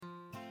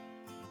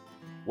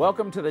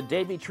Welcome to the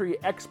Davey Tree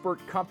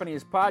Expert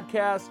Company's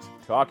podcast,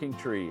 Talking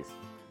Trees.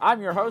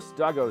 I'm your host,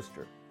 Doug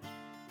Oster.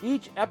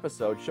 Each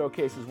episode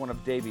showcases one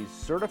of Davey's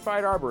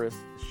certified arborists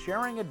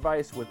sharing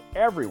advice with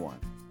everyone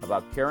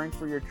about caring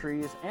for your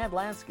trees and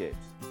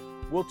landscapes.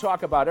 We'll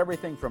talk about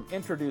everything from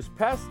introduced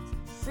pests,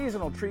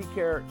 seasonal tree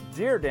care,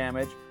 deer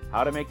damage,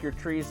 how to make your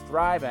trees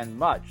thrive, and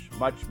much,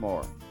 much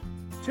more.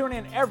 Tune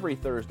in every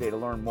Thursday to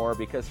learn more,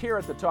 because here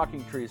at the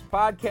Talking Trees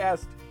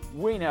podcast,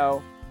 we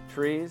know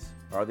trees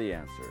are the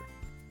answer.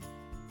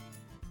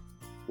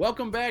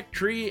 Welcome back,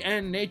 tree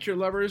and nature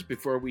lovers.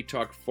 Before we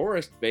talk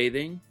forest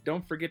bathing,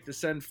 don't forget to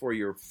send for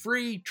your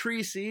free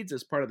tree seeds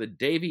as part of the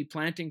Davey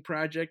Planting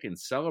Project in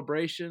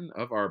celebration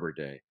of Arbor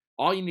Day.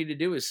 All you need to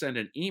do is send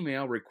an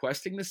email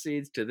requesting the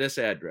seeds to this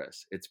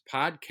address. It's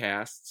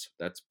podcasts,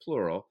 that's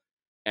plural,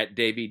 at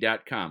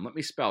davey.com. Let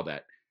me spell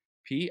that.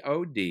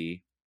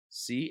 podcasts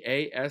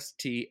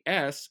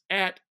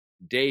at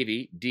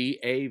davey,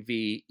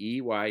 davey.com.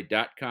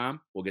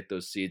 We'll get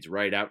those seeds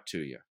right out to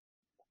you.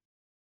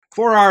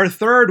 For our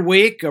third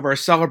week of our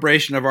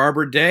celebration of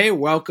Arbor Day,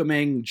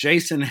 welcoming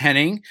Jason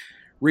Henning,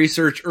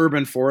 research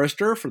urban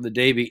forester for the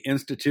Davey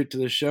Institute, to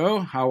the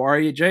show. How are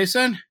you,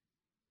 Jason?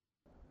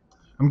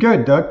 I'm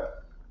good, Doug.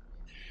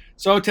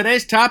 So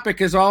today's topic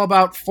is all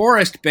about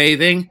forest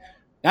bathing.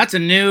 That's a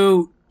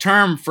new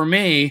term for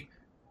me,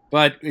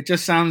 but it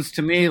just sounds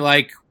to me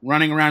like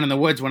running around in the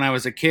woods when I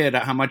was a kid,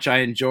 how much I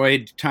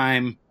enjoyed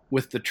time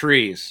with the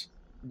trees.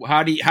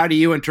 How do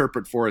you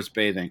interpret forest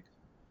bathing?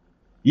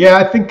 Yeah,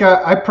 I think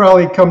I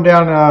probably come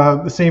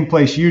down the same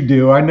place you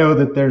do. I know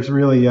that there's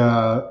really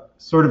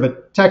sort of a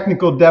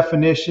technical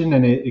definition,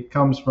 and it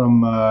comes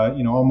from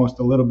almost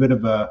a little bit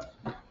of a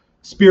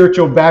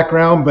spiritual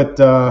background. But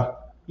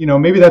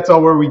maybe that's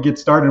all where we get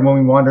started when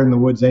we wander in the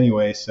woods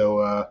anyway.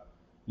 So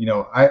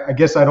I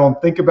guess I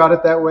don't think about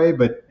it that way,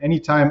 but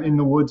anytime in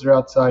the woods or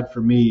outside for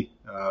me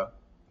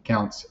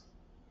counts.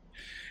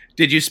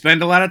 Did you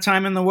spend a lot of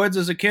time in the woods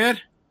as a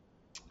kid?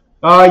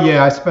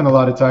 Yeah, I spent a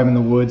lot of time in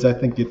the woods. I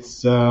think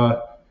it's,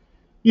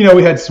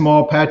 we had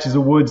small patches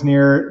of woods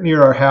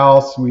near our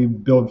house. We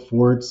build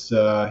forts,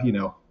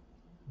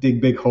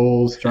 dig big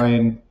holes, try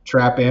and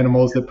trap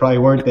animals that probably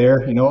weren't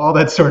there, all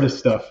that sort of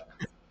stuff.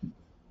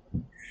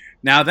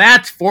 Now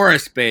that's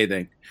forest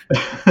bathing.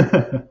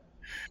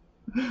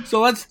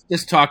 So let's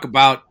just talk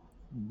about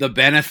the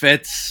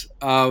benefits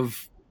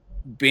of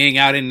being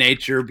out in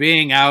nature,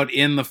 being out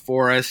in the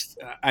forest.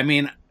 I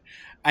mean,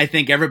 I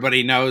think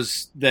everybody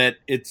knows that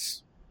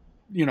it's,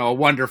 a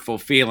wonderful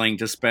feeling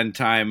to spend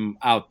time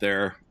out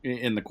there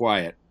in the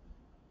quiet.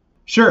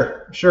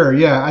 Sure.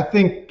 Yeah. I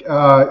think,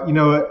 I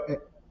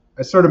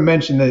sort of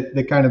mentioned that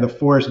the kind of the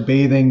forest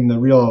bathing, the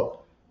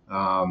real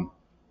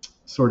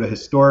sort of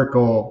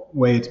historical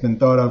way it's been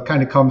thought of,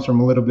 kind of comes from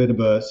a little bit of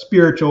a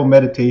spiritual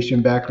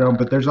meditation background,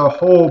 but there's a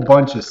whole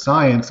bunch of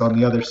science on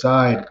the other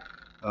side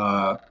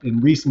in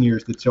recent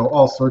years that show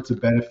all sorts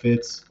of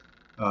benefits.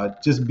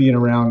 Just being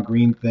around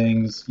green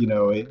things,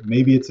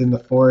 maybe it's in the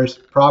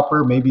forest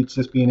proper, maybe it's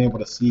just being able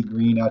to see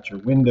green out your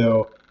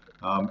window.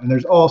 And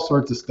there's all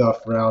sorts of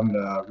stuff around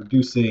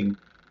reducing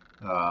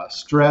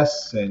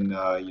stress and,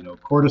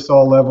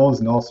 cortisol levels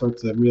and all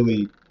sorts of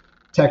really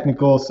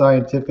technical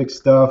scientific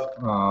stuff.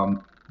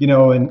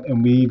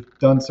 And we've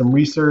done some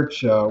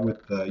research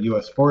with the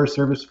U.S. Forest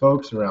Service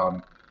folks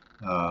around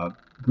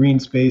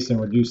green space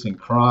and reducing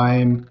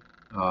crime.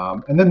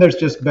 And then there's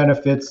just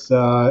benefits,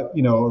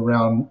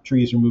 around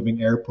trees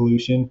removing air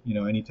pollution.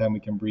 Anytime we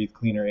can breathe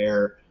cleaner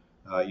air,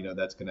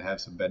 that's going to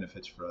have some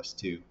benefits for us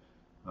too.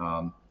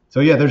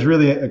 There's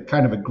really a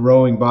kind of a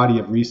growing body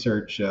of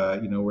research,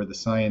 where the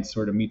science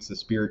sort of meets the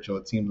spiritual.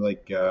 It seems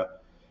like,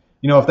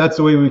 if that's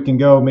the way we can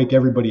go, make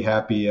everybody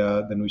happy,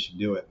 then we should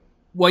do it.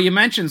 Well, you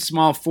mentioned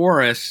small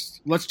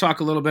forests. Let's talk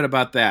a little bit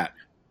about that.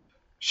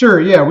 Sure.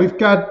 Yeah, we've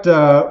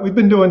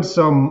been doing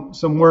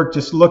some work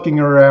just looking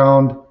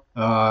around.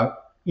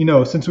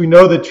 Since we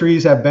know that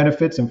trees have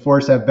benefits and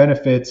forests have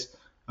benefits,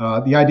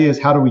 the idea is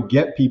how do we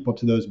get people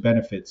to those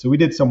benefits? So we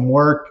did some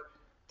work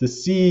to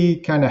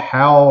see kind of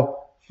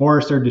how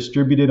forests are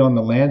distributed on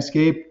the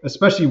landscape,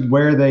 especially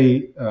where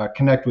they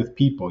connect with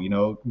people.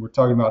 We're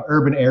talking about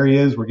urban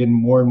areas. We're getting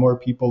more and more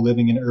people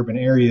living in urban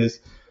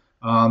areas.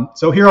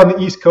 So here on the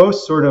East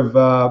Coast, sort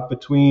of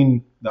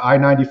between the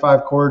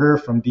I-95 corridor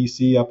from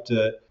DC up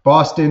to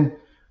Boston,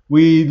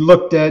 we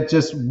looked at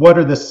just what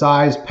are the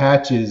size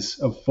patches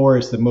of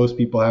forests that most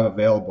people have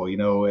available.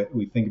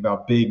 We think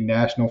about big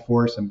national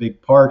forests and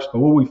big parks, but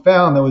what we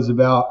found that was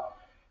about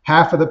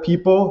half of the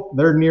people,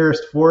 their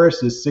nearest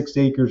forest is 6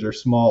 acres or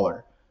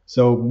smaller.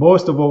 So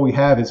most of what we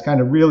have is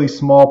kind of really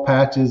small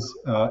patches,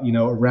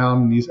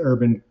 around these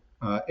urban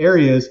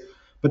areas,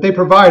 but they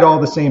provide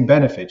all the same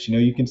benefits.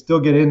 You can still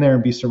get in there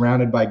and be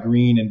surrounded by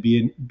green and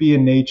be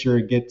in nature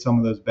and get some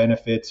of those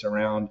benefits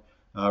around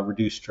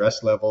reduce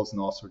stress levels and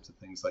all sorts of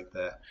things like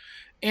that.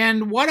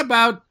 And what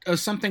about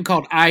something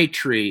called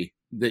iTree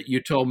that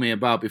you told me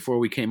about before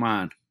we came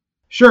on?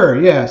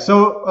 Sure, yeah.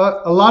 So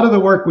a lot of the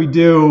work we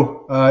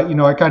do,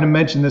 I kind of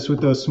mentioned this with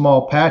those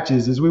small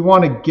patches, is we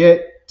want to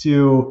get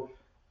to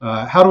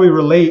how do we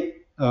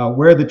relate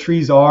where the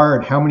trees are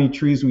and how many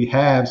trees we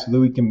have so that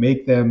we can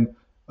make them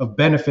of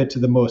benefit to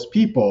the most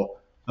people.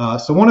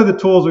 So one of the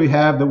tools we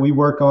have that we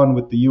work on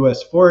with the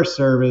U.S. Forest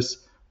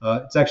Service,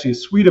 it's actually a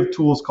suite of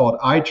tools called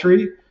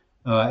iTree,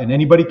 and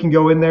anybody can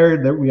go in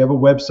there. That we have a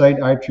website,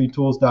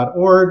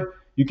 itreetools.org.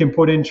 You can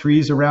put in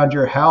trees around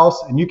your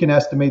house, and you can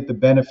estimate the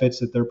benefits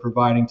that they're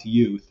providing to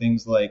you.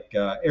 Things like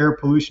air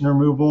pollution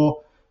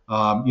removal.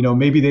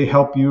 Maybe they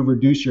help you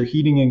reduce your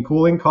heating and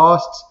cooling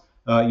costs.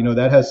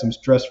 That has some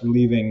stress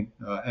relieving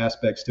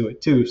aspects to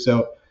it too.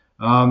 So,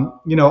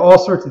 all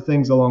sorts of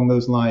things along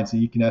those lines that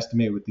you can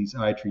estimate with these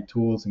iTree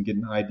tools and get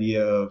an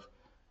idea of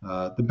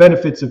the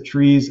benefits of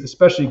trees,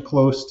 especially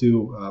close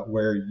to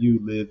where you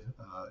live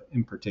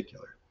in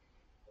particular.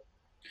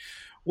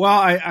 Well,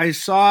 I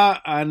saw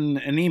on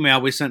an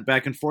email we sent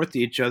back and forth to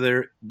each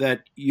other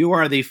that you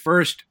are the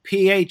first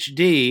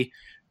PhD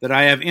that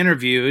I have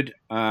interviewed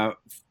on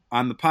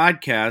the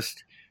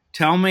podcast.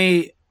 Tell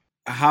me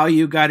how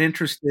you got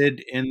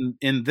interested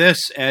in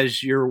this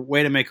as your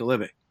way to make a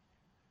living.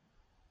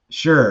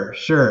 Sure.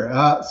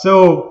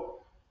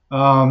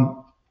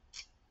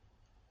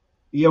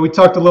 We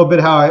talked a little bit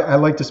how I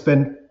like to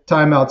spend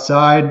time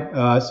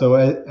outside. So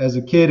as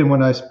a kid and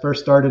when I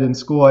first started in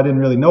school, I didn't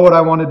really know what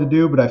I wanted to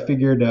do, but I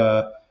figured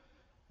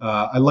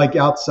I like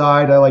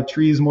outside. I like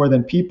trees more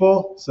than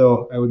people.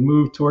 So I would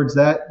move towards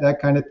that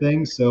kind of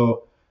thing.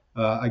 So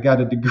I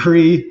got a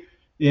degree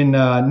in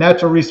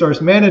natural resource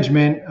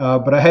management,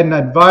 but I had an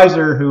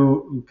advisor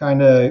who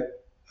kind of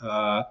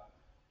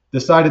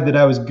decided that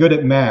I was good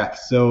at math.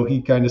 So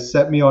he kind of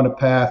set me on a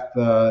path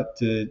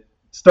to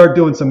start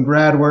doing some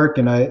grad work,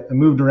 and I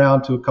moved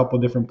around to a couple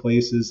different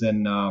places,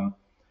 and I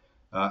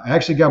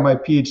actually got my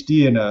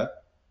PhD in a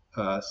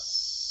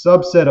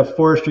subset of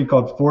forestry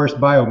called forest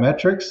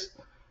biometrics,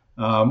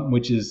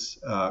 which is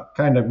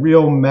kind of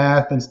real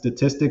math and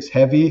statistics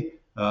heavy.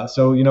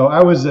 So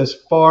I was as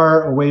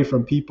far away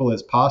from people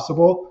as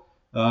possible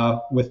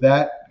with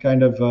that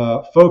kind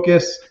of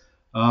focus,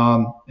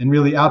 and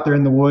really out there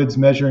in the woods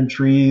measuring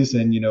trees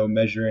and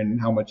measuring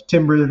how much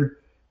timber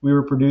we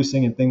were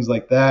producing and things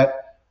like that.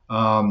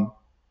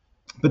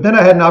 But then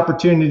I had an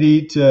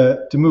opportunity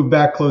to move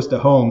back close to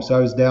home. So I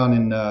was down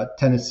in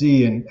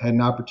Tennessee and had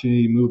an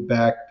opportunity to move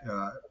back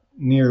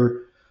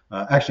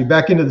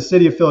back into the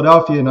city of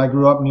Philadelphia. And I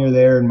grew up near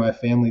there and my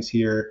family's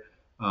here.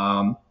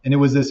 And it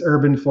was this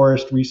urban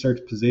forest research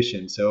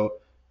position. So,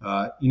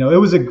 it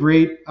was a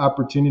great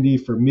opportunity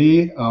for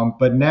me.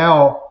 But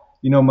now,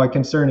 my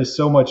concern is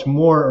so much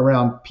more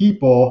around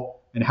people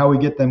and how we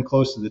get them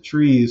close to the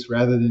trees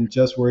rather than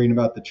just worrying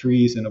about the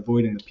trees and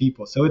avoiding the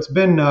people. So it's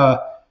been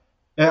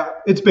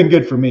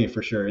good for me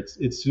for sure.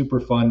 It's super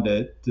fun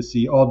to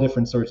see all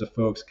different sorts of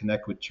folks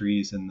connect with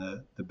trees and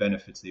the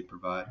benefits they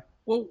provide.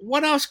 Well,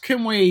 what else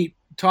can we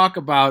talk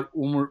about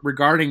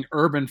regarding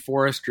urban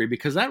forestry?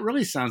 Because that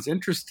really sounds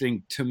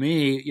interesting to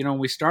me.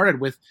 We started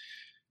with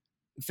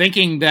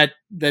thinking that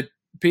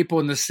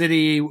people in the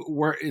city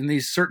were in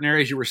these certain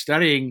areas you were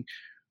studying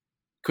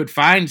could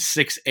find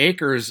 6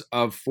 acres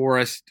of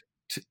forest.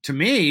 To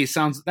me,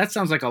 sounds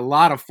like a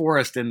lot of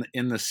forest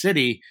in the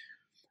city.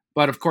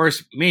 But of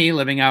course, me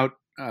living out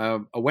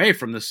away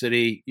from the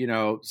city,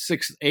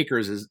 6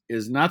 acres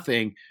is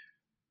nothing.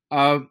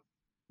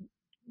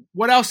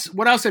 What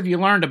else have you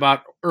learned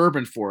about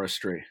urban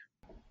forestry?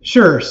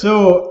 Sure.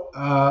 So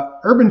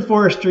urban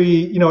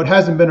forestry, it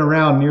hasn't been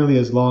around nearly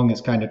as long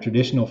as kind of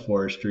traditional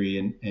forestry.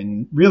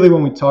 And really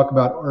when we talk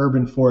about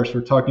urban forest,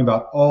 we're talking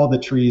about all the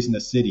trees in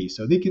the city.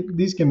 So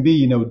these can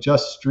be,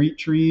 just street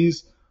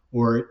trees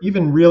or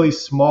even really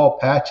small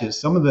patches.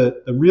 Some of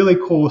the really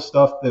cool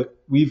stuff that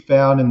we've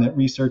found and that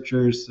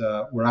researchers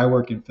where I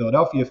work in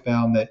Philadelphia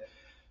found that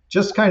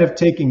just kind of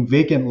taking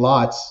vacant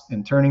lots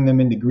and turning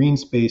them into green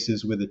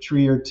spaces with a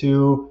tree or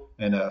two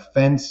and a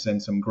fence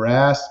and some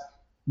grass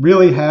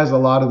really has a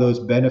lot of those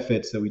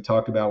benefits that we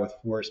talk about with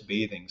forest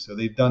bathing. So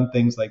they've done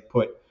things like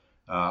put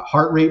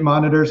heart rate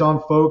monitors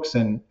on folks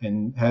and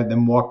had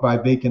them walk by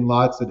vacant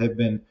lots that have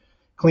been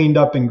cleaned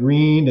up and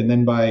greened, and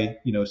then by,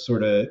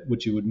 sort of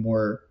what you would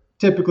more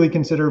typically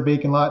consider a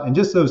vacant lot. And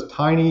just those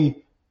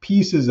tiny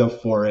pieces of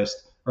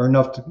forest are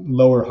enough to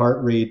lower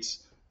heart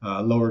rates,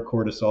 lower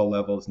cortisol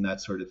levels, and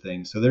that sort of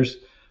thing. So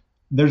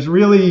there's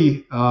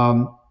really,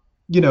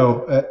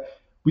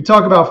 we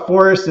talk about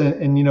forests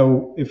and,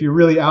 if you're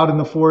really out in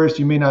the forest,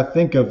 you may not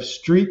think of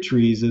street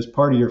trees as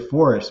part of your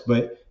forest.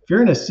 But if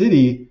you're in a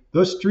city,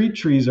 those street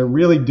trees are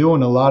really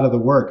doing a lot of the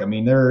work. I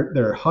mean, there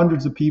are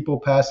hundreds of people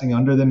passing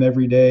under them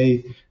every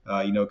day,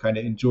 kind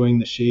of enjoying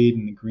the shade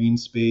and the green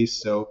space.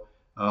 So,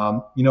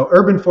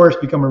 urban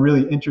forests become a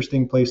really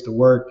interesting place to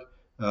work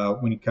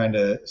when you kind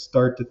of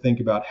start to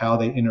think about how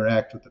they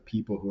interact with the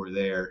people who are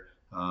there,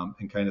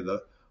 and kind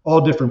of all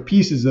different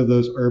pieces of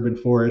those urban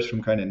forests,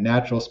 from kind of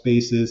natural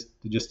spaces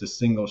to just a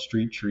single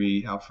street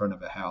tree out front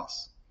of a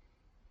house.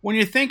 When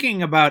you're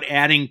thinking about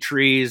adding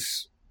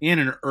trees in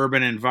an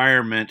urban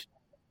environment,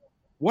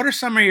 what are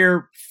some of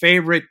your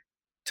favorite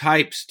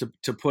types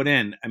to put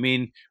in? I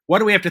mean, what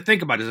do we have to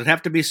think about? Does it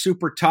have to be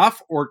super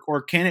tough,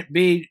 or can it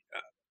be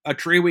a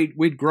tree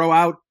we'd grow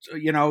out,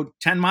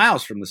 10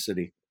 miles from the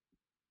city?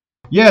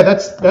 Yeah,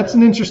 that's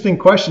an interesting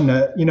question.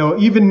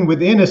 Even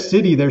within a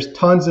city, there's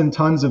tons and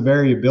tons of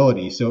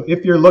variability. So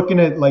if you're looking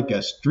at like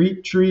a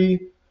street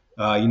tree,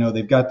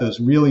 they've got those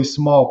really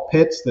small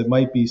pits that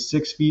might be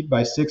 6 feet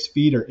by 6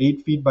 feet or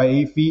 8 feet by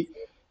 8 feet.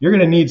 You're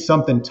going to need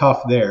something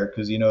tough there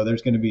because,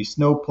 there's going to be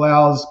snow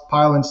plows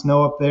piling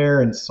snow up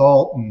there and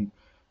salt and,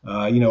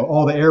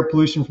 all the air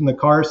pollution from the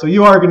cars. So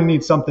you are going to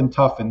need something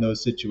tough in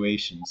those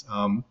situations.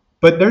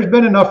 But there's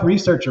been enough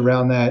research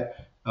around that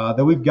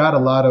we've got a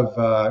lot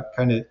of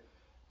kind of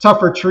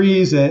tougher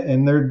trees,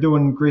 and they're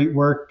doing great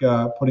work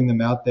putting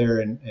them out there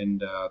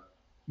and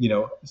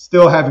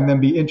still having them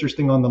be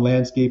interesting on the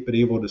landscape, but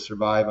able to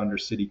survive under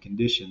city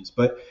conditions.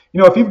 But,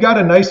 if you've got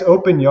a nice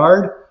open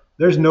yard,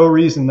 there's no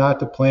reason not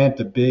to plant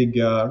a big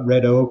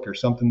red oak or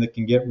something that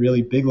can get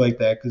really big like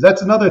that. Because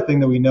that's another thing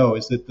that we know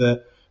is that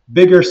the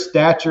bigger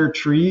stature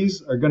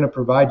trees are going to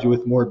provide you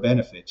with more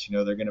benefits.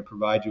 They're going to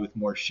provide you with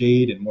more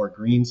shade and more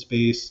green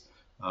space.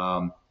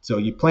 So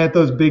you plant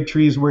those big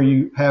trees where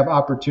you have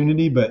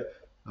opportunity, but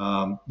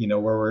where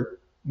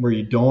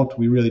you don't,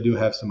 we really do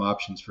have some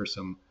options for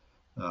some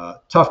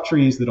tough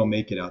trees that'll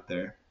make it out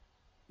there.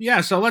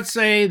 Yeah, so let's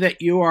say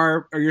that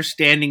you're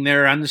standing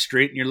there on the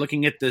street and you're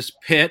looking at this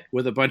pit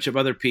with a bunch of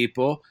other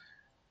people,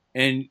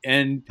 and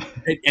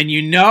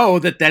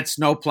that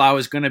snowplow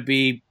is going to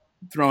be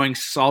throwing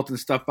salt and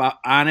stuff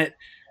on it,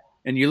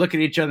 and you look at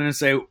each other and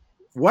say,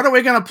 "What are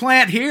we going to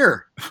plant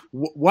here?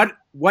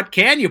 What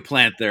can you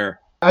plant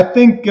there?" I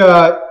think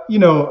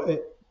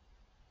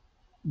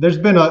there's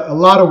been a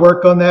lot of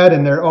work on that,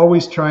 and they're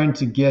always trying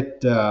to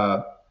get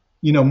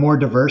more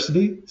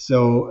diversity.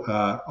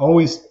 So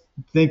always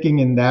thinking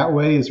in that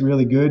way is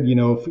really good.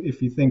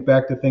 If you think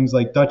back to things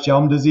like Dutch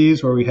elm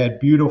disease, where we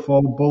had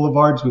beautiful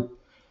boulevards with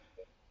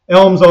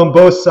elms on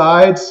both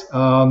sides,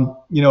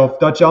 if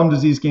Dutch elm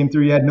disease came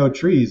through, you had no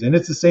trees. And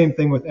it's the same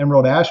thing with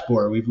emerald ash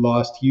borer. We've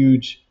lost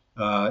huge,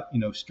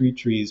 street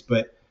trees.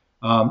 But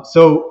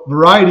so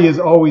variety is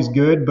always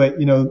good. But,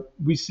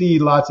 we see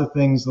lots of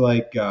things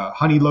like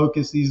honey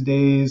locust these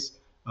days.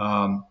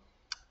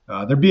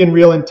 They're being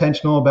real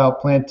intentional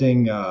about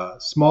planting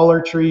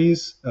smaller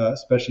trees,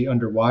 especially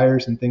under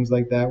wires and things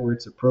like that where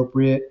it's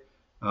appropriate.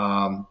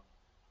 And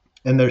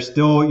there's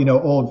still,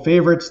 old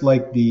favorites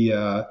like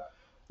the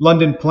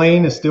London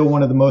plane is still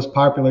one of the most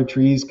popular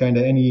trees. Kind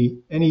of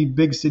any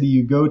big city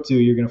you go to,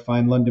 you're going to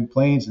find London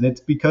planes, and it's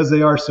because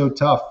they are so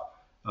tough.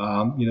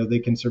 They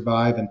can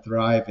survive and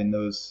thrive in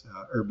those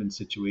urban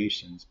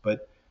situations.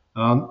 But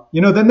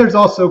then there's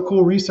also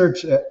cool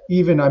research.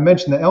 Even I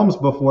mentioned the elms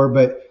before,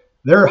 but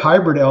there are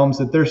hybrid elms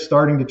that they're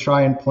starting to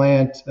try and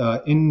plant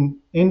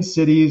in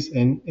cities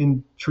and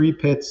in tree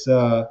pits,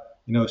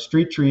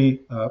 street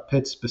tree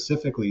pits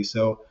specifically.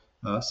 So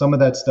some of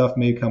that stuff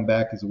may come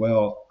back as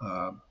well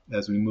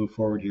as we move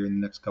forward here in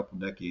the next couple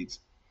of decades.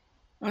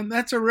 And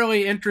that's a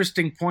really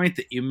interesting point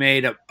that you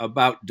made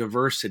about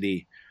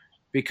diversity,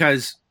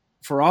 because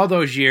for all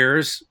those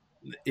years,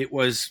 it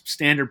was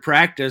standard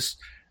practice.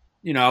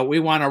 We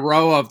want a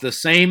row of the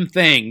same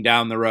thing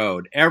down the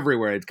road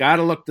everywhere. It's got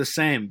to look the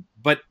same.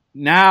 But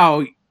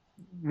now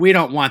we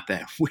don't want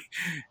that.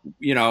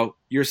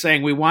 You're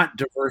saying we want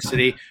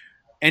diversity.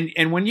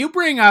 And when you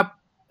bring up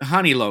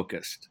honey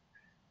locust,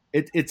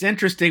 it's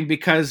interesting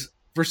because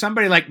for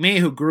somebody like me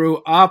who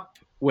grew up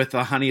with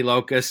a honey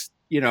locust,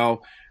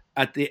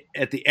 at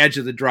the edge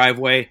of the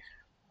driveway,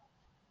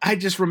 I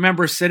just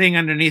remember sitting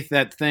underneath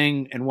that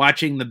thing and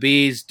watching the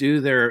bees do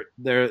their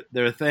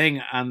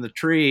thing on the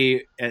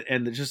tree,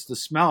 and just the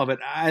smell of it.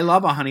 I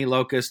love a honey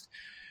locust,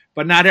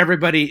 but not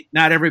everybody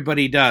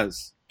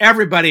does.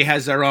 Everybody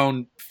has their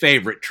own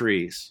favorite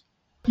trees.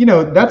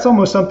 That's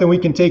almost something we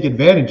can take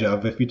advantage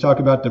of if you talk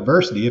about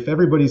diversity. If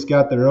everybody's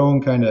got their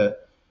own kind of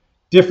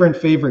different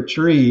favorite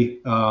tree,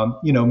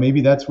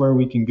 maybe that's where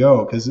we can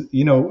go. Because,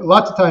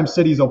 lots of times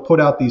cities will put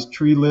out these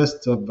tree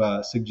lists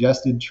of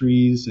suggested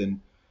trees, and,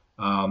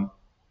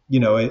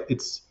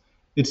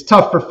 it's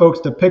tough for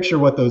folks to picture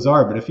what those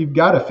are. But if you've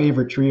got a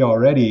favorite tree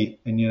already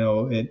and,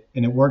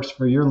 it works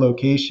for your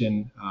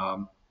location,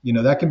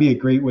 that can be a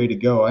great way to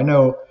go. I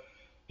know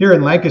here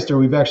in Lancaster,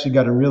 we've actually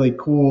got a really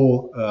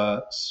cool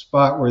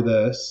spot where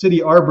the city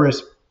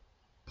arborist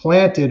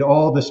planted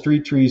all the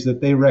street trees that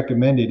they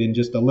recommended in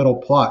just a little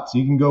plot. So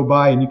you can go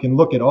by and you can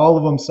look at all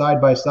of them side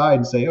by side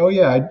and say, oh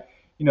yeah,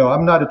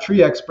 I'm not a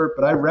tree expert,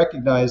 but I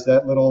recognize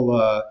that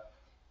little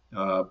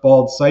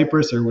bald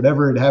cypress or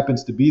whatever it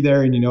happens to be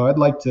there. And, I'd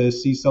like to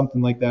see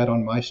something like that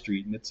on my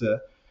street. And it's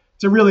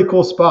a really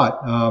cool spot.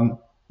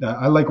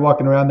 I like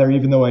walking around there,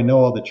 even though I know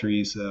all the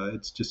trees.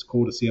 It's just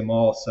cool to see them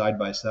all side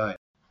by side.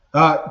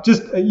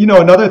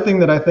 Another thing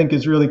that I think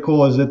is really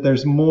cool is that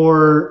there's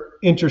more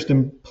interest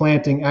in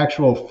planting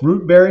actual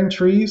fruit-bearing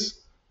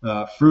trees,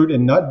 fruit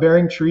and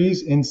nut-bearing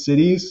trees in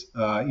cities.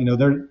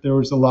 There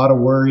was a lot of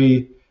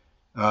worry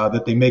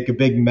that they make a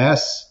big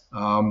mess,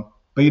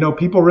 but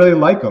people really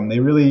like them. They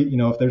really,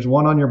 if there's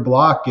one on your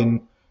block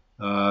and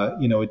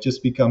it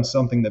just becomes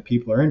something that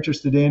people are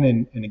interested in,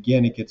 and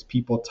again, it gets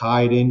people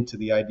tied into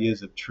the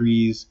ideas of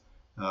trees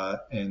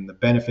and the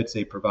benefits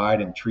they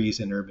provide in trees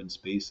and urban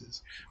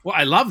spaces. Well,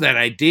 I love that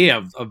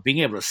idea of being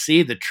able to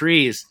see the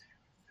trees.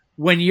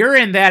 When you're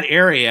in that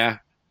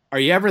area, are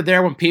you ever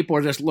there when people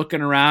are just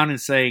looking around and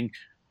saying,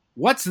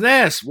 what's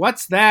this?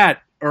 What's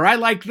that? Or I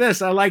like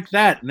this, I like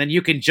that. And then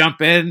you can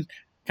jump in,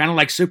 kind of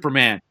like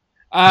Superman.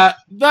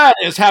 That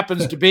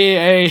happens to be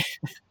a...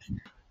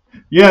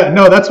 Yeah,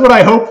 no, that's what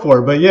I hope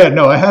for. But yeah,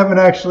 no, I haven't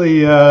actually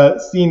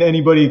seen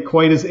anybody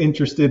quite as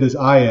interested as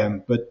I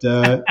am. But,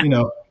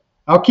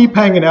 I'll keep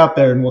hanging out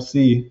there and we'll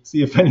see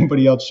if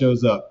anybody else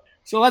shows up.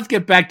 So let's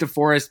get back to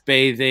forest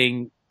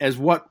bathing as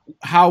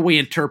how we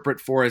interpret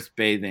forest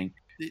bathing.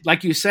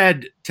 Like you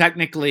said,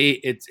 technically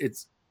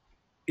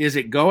is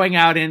it going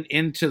out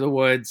into the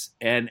woods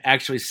and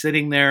actually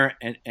sitting there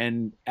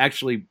and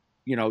actually,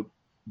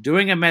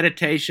 doing a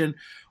meditation,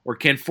 or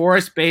can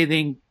forest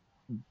bathing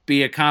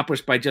be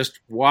accomplished by just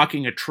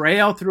walking a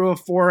trail through a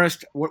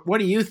forest? What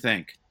do you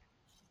think?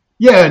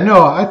 Yeah,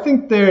 no, I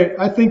think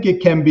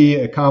it can be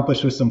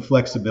accomplished with some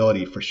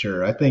flexibility for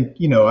sure. I think,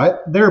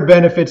 there are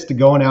benefits to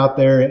going out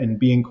there and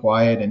being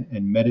quiet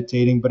and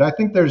meditating, but I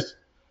think there's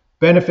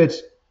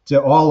benefits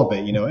to all of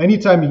it.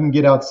 Anytime you can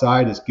get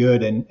outside is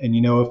good. And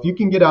if you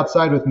can get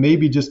outside with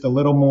maybe just a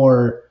little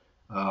more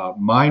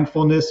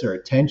mindfulness or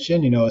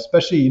attention,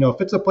 especially,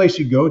 if it's a place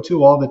you go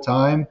to all the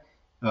time,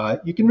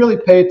 you can really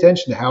pay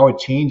attention to how it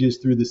changes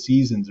through the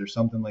seasons or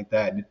something like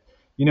that.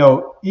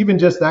 Even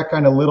just that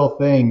kind of little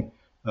thing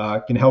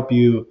can help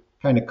you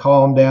kind of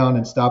calm down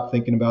and stop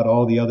thinking about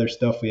all the other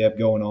stuff we have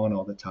going on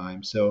all the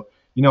time. So,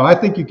 I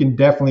think you can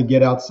definitely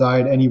get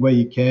outside any way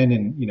you can.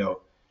 And,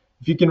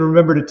 if you can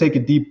remember to take a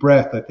deep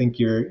breath, I think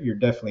you're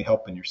definitely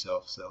helping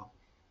yourself. So,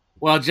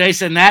 well,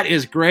 Jason, that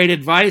is great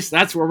advice.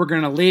 That's where we're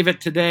going to leave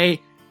it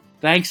today.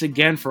 Thanks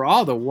again for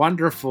all the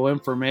wonderful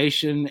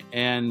information.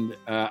 And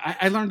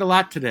I learned a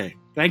lot today.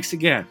 Thanks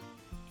again.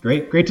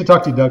 Great to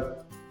talk to you, Doug.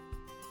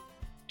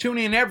 Tune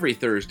in every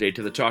Thursday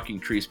to the Talking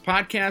Trees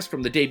podcast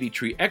from the Davey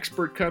Tree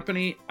Expert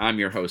Company. I'm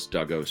your host,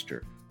 Doug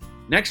Oster.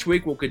 Next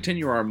week, we'll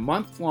continue our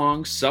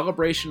month-long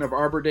celebration of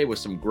Arbor Day with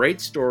some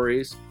great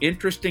stories,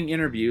 interesting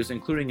interviews,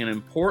 including an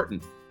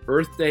important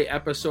Earth Day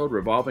episode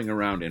revolving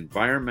around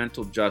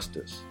environmental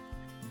justice.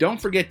 Don't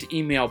forget to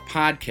email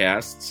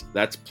podcasts,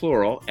 that's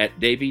plural, at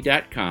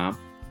davey.com,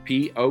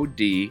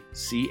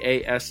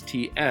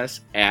 podcasts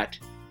at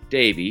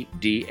davey,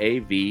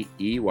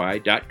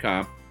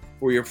 davey.com,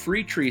 for your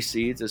free tree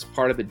seeds as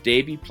part of the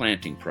Davey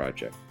Planting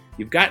Project.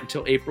 You've got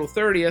until April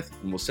 30th,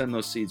 and we'll send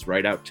those seeds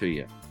right out to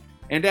you.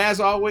 And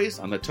as always,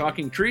 on the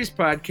Talking Trees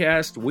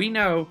podcast, we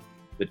know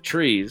the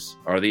trees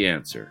are the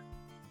answer.